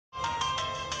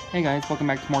Hey guys, welcome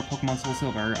back to more Pokemon Soul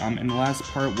Silver. In the last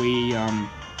part we,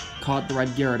 caught the red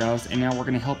Gyarados, and now we're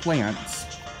gonna help Lance.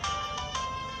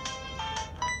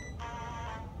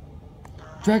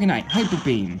 Dragonite, Hyper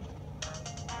Beam!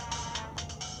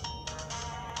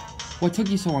 What took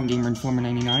you so long, Gamer Informer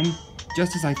 99?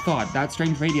 Just as I thought, that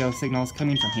strange radio signal is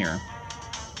coming from here.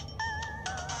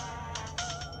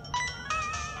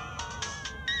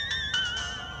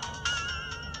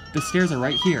 The stairs are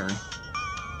right here.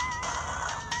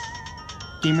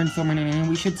 Gamer Informer 99,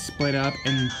 we should split up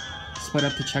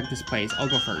to check this place. I'll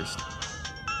go first.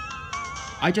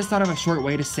 I just thought of a short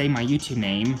way to say my YouTube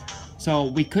name. So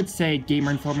we could say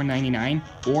Gamer Informer 99,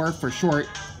 or for short,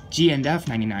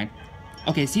 GNF99.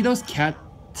 Okay, see those cat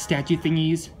statue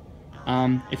thingies?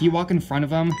 If you walk in front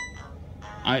of them,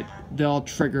 they'll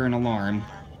trigger an alarm,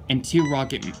 and 2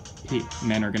 rocket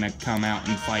men are gonna come out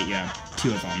and fight you.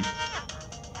 2 of them.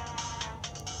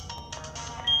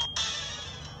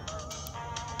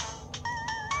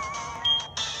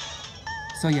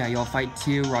 So yeah, you'll fight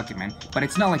 2 rocket men, but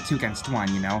it's not like 2 against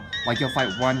 1, you know? Like, you'll fight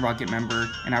 1 rocket member,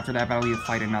 and after that battle, you'll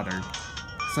fight another.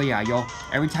 So yeah,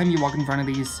 every time you walk in front of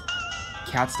these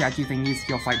cat statue thingies,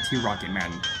 you'll fight 2 rocket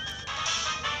men.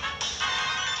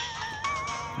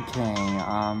 Okay,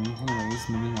 anyways,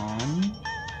 moving on.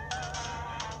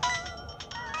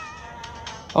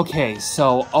 Okay,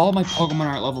 so all my Pokemon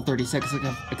are at level 36,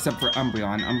 except for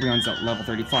Umbreon. Umbreon's at level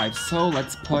 35, so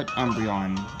let's put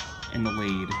Umbreon in the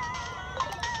lead.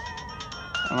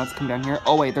 And let's come down here.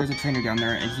 Oh wait, there's a trainer down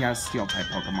there, and he has Steel-type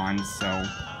Pokemon, so...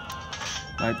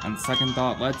 on second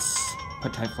thought, let's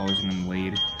put Typhlosion in the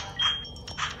lead.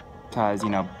 Because, you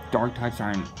know, Dark types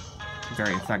aren't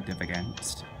very effective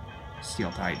against Steel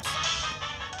types.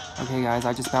 Okay guys,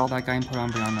 I just battled that guy and put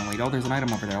Umbreon in the lead. Oh, there's an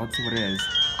item over there. Let's see what it is.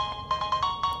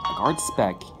 A guard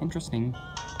spec. Interesting.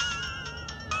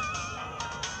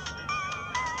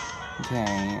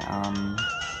 Okay,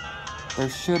 there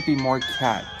should be more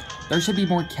cat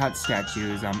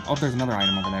statues. Oh, there's another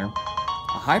item over there.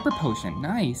 A Hyper Potion.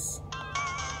 Nice.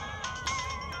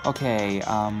 Okay,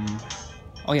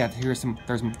 oh yeah, there's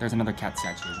another cat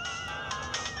statue.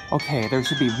 Okay, there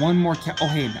should be one more cat. Oh,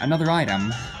 hey, another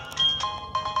item.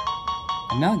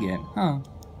 A nugget, huh.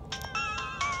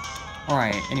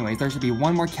 Alright, anyways, there should be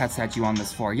one more cat statue on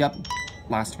this floor. Yep,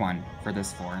 last one for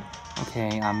this floor.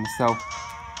 Okay, so,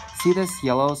 see this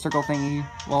yellow circle thingy?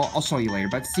 Well, I'll show you later,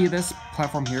 but see this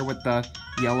platform here with the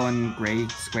yellow and gray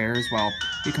squares? Well,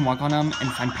 you can walk on them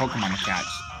and find Pokemon to catch.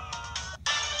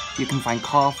 You can find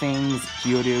Coughings,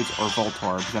 Geodudes, or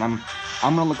Voltorbs, and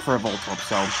I'm gonna look for a Voltorb,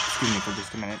 so excuse me for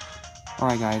just a minute.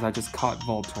 Alright guys, I just caught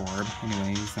Voltorb.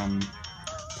 Anyways,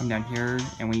 come down here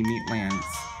and we meet Lance.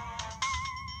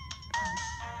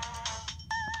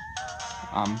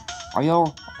 Are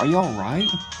you alright?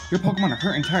 Your Pokemon are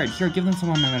hurt and tired. Here, give them some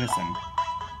of my medicine.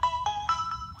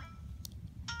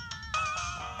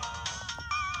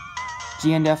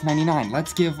 GNF99,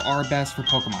 let's give our best for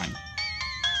Pokemon.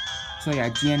 So yeah,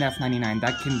 GNF99,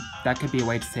 that could be a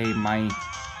way to say my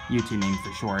YouTube name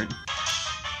for short.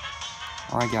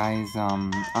 Alright guys,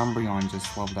 Umbreon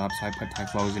just leveled up, so I put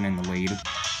Typhlosion in the lead.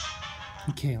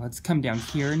 Okay, let's come down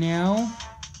here now.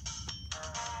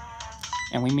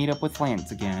 And we meet up with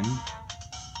Lance again.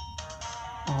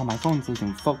 Oh, my phone's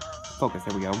losing focus,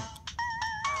 there we go.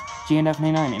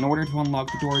 GNF99, in order to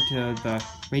unlock the door to the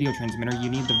radio transmitter, you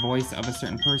need the voice of a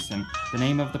certain person. The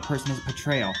name of the person is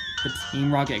Betrayal, the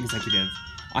Team Rocket executive.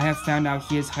 I have found out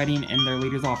he is hiding in their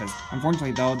leader's office.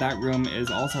 Unfortunately, though, that room is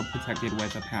also protected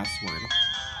with a password.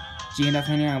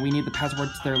 GNF99, we need the password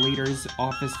to their leader's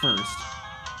office first.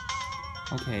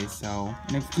 Okay, so,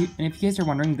 and if you guys are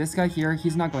wondering, this guy here,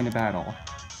 he's not going to battle.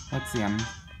 Let's see him.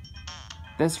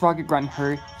 This Rocket Grunt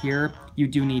here, you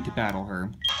do need to battle her.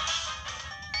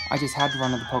 I just had to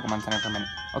run to the Pokemon Center for a minute.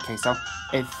 Okay, so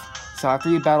after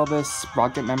you battle this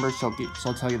Rocket member, she'll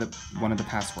tell you one of the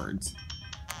passwords.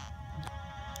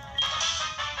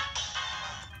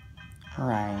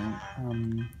 Alright,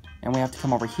 and we have to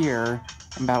come over here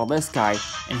and battle this guy,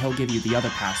 and he'll give you the other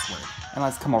password. And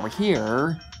let's come over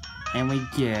here, and we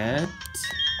get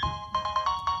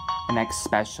an X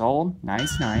special.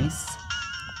 Nice, nice.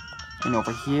 And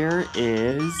over here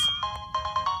is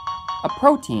a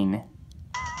protein.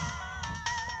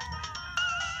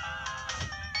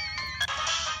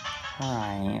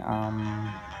 Alright,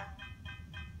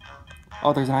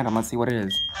 oh, there's an item. Let's see what it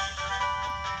is.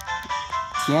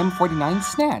 TM49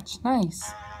 Snatch.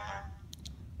 Nice.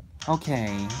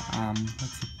 Okay, let's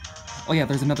see. Oh yeah,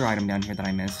 there's another item down here that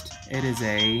I missed. It is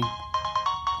a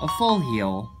full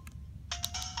heal.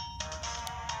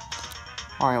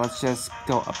 Alright, let's just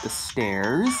go up the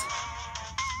stairs.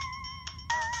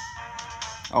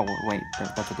 Oh, wait,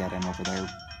 that's a dead end over there.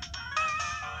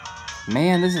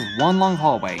 Man, this is one long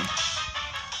hallway.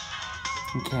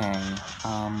 Okay,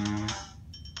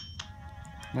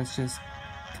 let's just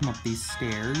come up these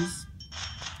stairs.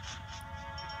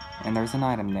 And there's an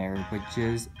item there, which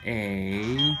is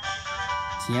a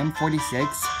TM46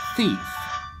 Thief.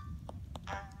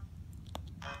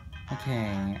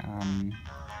 Okay,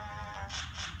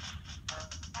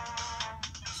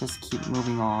 let's just keep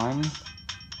moving on.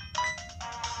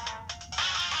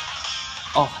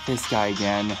 Oh, this guy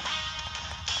again.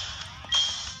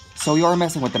 So you are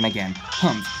messing with them again.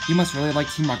 You must really like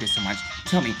Team Rocket so much.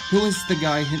 Tell me, who is the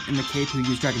guy in the cave who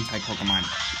used Dragon-type Pokemon?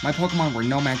 My Pokemon were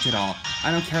no match at all.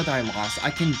 I don't care that I lost. I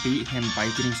can beat him by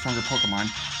getting stronger Pokemon.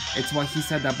 It's what he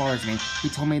said that bothers me. He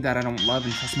told me that I don't love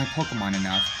and trust my Pokemon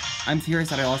enough. I'm furious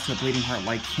that I lost to a bleeding heart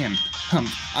like him.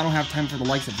 I don't have time for the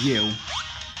likes of you.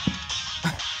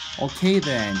 Okay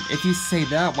then, if you say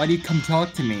that, why do you come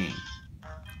talk to me?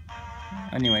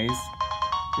 Anyways,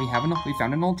 we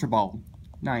found an Ultra Ball.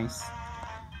 Nice.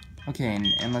 Okay,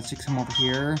 and let's just come over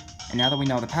here. And now that we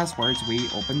know the passwords, we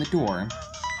open the door.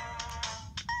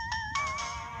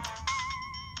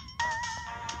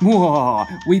 Whoa,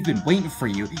 we've been waiting for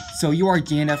you. So you are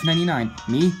GNF99.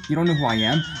 Me? You don't know who I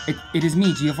am? It is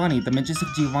me, Giovanni, the majestic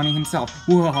Giovanni himself.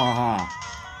 Whoa.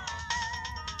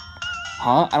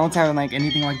 Huh? I don't sound like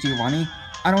anything like Giovanni.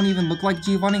 I don't even look like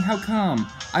Giovanni. How come?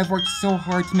 I've worked so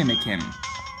hard to mimic him.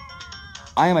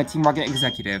 I am a Team Rocket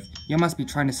executive. You must be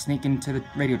trying to sneak into the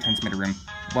radio transmitter room.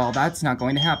 Well, that's not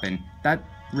going to happen. That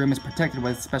room is protected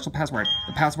with a special password.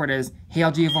 The password is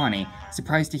Hail Giovanni.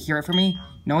 Surprised to hear it from me?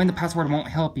 Knowing the password won't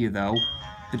help you, though.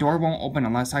 The door won't open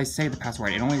unless I say the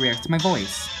password. It only reacts to my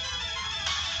voice.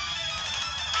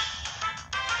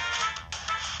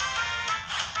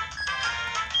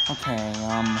 Okay,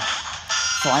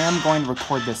 so I am going to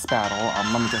record this battle.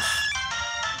 Let me just...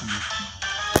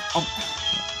 oh,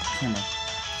 camera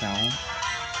fell.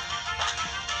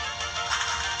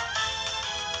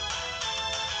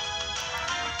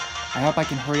 I hope I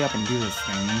can hurry up and do this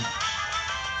thing.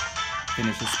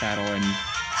 Finish this battle in,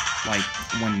 like,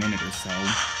 1 minute or so.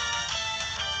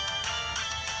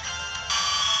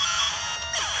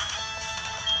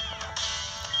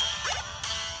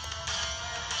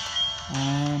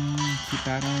 Keep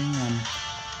battling,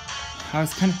 I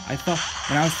thought,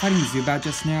 when I was fighting Zubat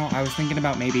just now, I was thinking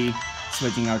about maybe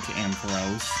switching out to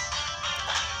Ampharos.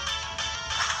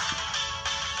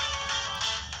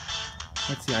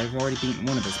 Let's see, I've already beaten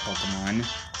one of his Pokemon.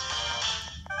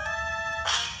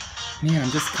 Man,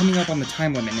 I'm just coming up on the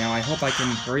time limit now. I hope I can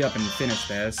hurry up and finish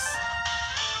this.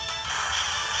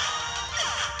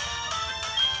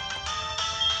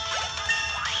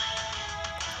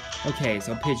 Okay,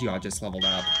 so Pidgeot just leveled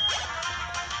up.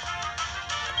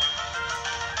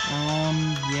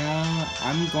 Yeah,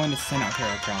 I'm going to send out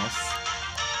Heracross.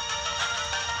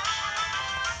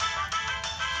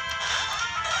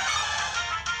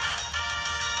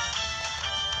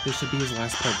 This should be his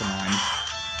last Pokemon.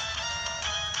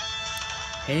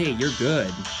 Hey, you're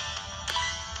good.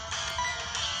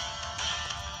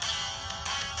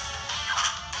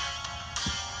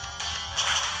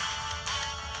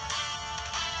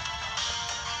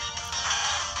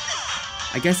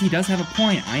 I guess he does have a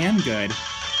point. I am good.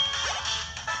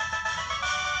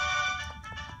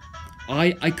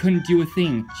 I couldn't do a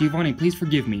thing. Giovanni, please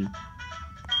forgive me.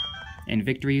 And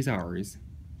victory is ours.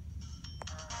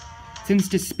 Since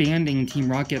disbanding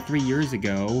Team Rocket 3 years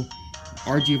ago,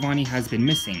 our Giovanni has been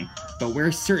missing, but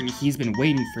we're certain he's been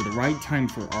waiting for the right time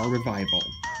for our revival.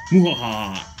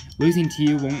 Mwahaha! Losing to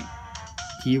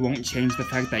you won't change the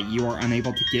fact that you are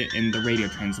unable to get in the radio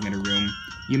transmitter room.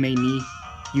 You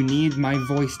need my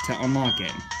voice to unlock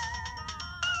it.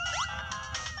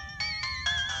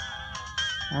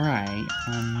 Alright,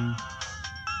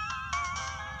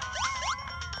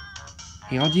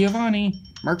 Hail Giovanni!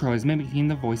 Murkrow is mimicking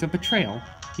the voice of betrayal.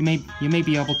 You may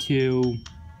be able to...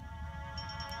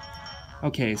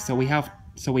 Okay, so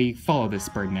we follow this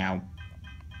bird now.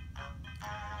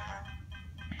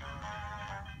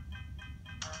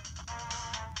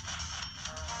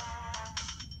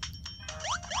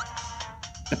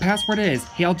 The password is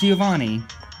Hail Giovanni.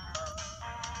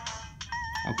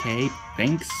 Okay,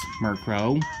 thanks,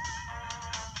 Murkrow.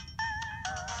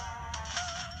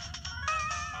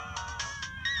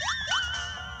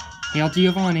 Hail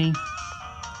Giovanni.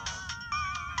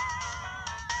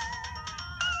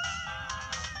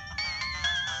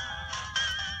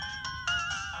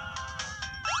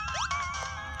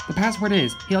 The password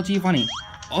is Hail Giovanni.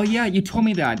 Oh yeah, you told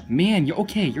me that. Man,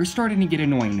 you're starting to get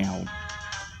annoying now.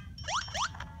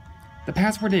 The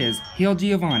password is Hail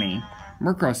Giovanni.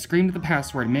 Murkrow screamed the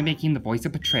password, mimicking the voice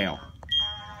of betrayal.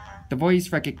 The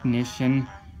voice recognition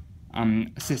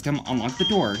system unlocked the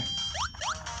door.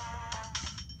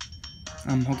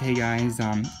 Okay guys,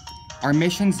 our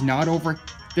mission's not over.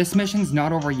 This mission's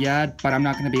not over yet, but I'm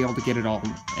not going to be able to get it all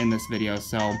in this video,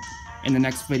 so in the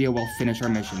next video we'll finish our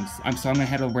missions. So I'm going to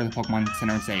head over to the Pokemon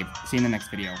Center and save. See you in the next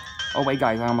video. Oh wait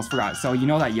guys, I almost forgot. So you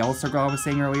know that yellow circle I was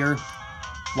saying earlier?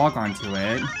 Walk onto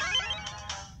it.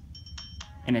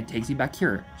 And it takes you back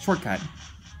here. Shortcut.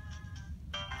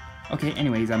 Okay,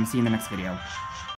 anyways, see you in the next video.